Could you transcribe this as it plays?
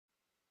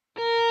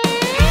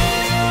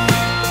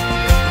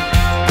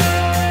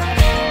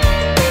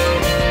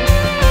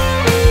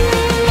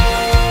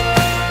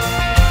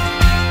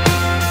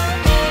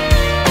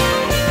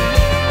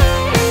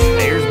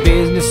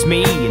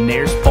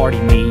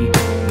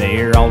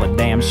y'all are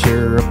damn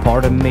sure a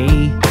part of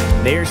me.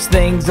 There's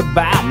things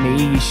about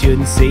me you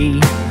shouldn't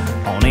see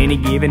on any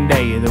given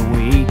day of the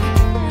week.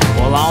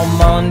 Well, on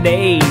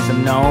Mondays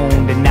I'm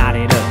known to knot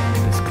it up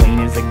as clean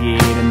as I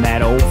get in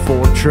that old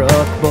Ford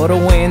truck. But a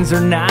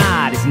Wednesday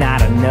night is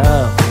not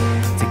enough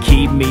to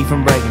keep me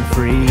from breaking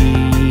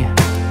free.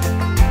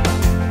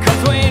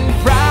 'Cause when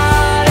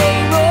Friday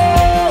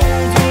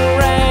rolls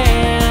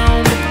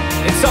around,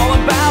 it's all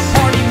about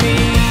party me.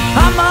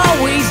 I'm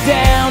always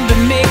down to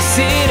mix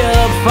it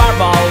up,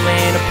 fireball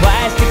in a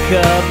plastic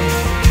cup.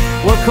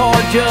 Work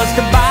hard just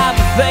to buy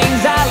the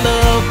things I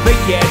love, pay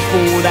cash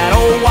for that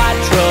old white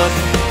truck.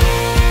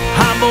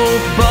 I'm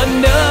both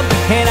buttoned up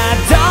and I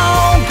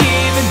don't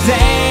give a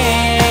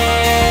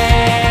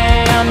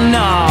damn,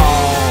 no.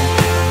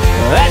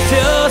 That's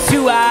just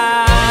who I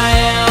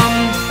am.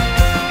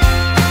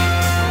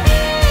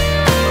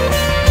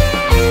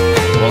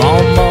 Well,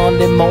 on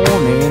Monday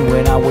morning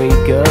when I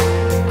wake up,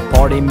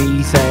 party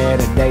me's had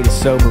a day to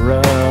sober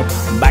up.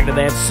 I'm back to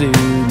that suit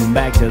and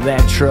back to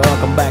that truck.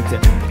 I'm back to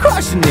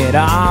crushing it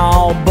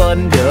all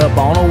buttoned up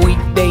on a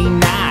weekday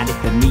night. If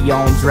the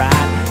neon's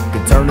right,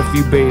 could turn a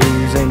few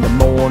beers into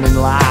morning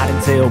light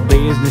and tell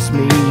business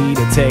me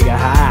to take a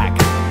hike.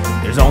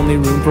 There's only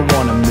room for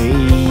one of me.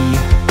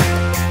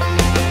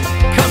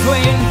 'Cause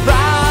when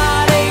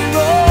Friday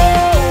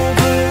rolls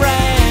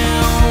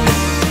around,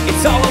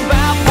 it's all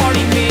about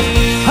party me.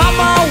 I'm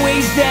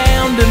always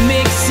down to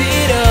mix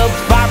it up,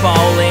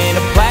 fireball in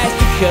a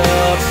plastic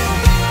cup.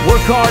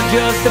 Work hard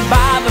just to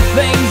buy the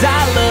things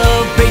I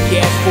love, pay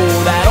cash for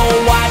that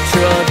old white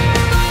truck.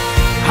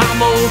 I'm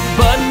both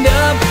buttoned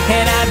up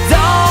and I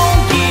don't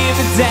give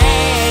a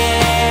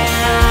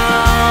damn,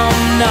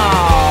 no.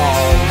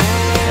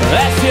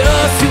 That's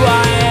just who I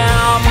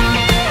am.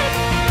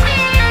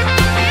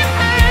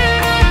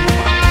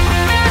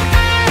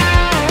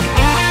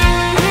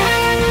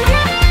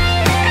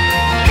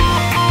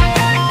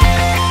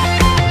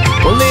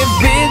 Well, if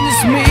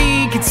business me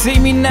could see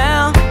me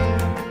now,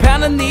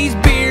 pounding these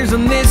beers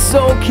on this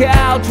old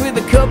couch with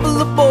a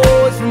couple of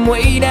boys from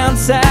way down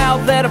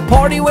south at a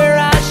party where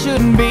I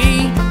shouldn't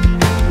be.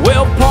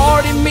 Well,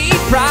 party me,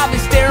 probably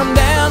stare them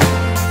down.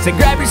 Say,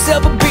 grab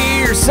yourself a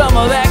beer, some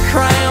of that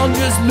Crown.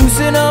 Just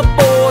loosen up,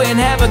 boy, and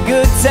have a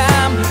good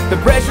time. The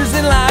pressures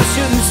in life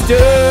shouldn't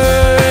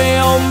stir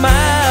your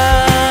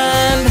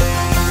mind.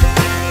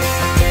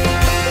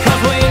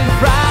 'Cause when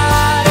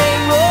Friday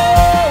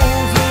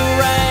rolls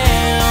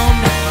around,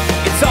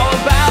 it's all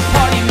about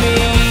party me.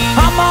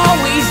 I'm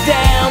always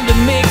down to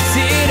mix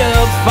it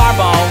up,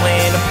 fireball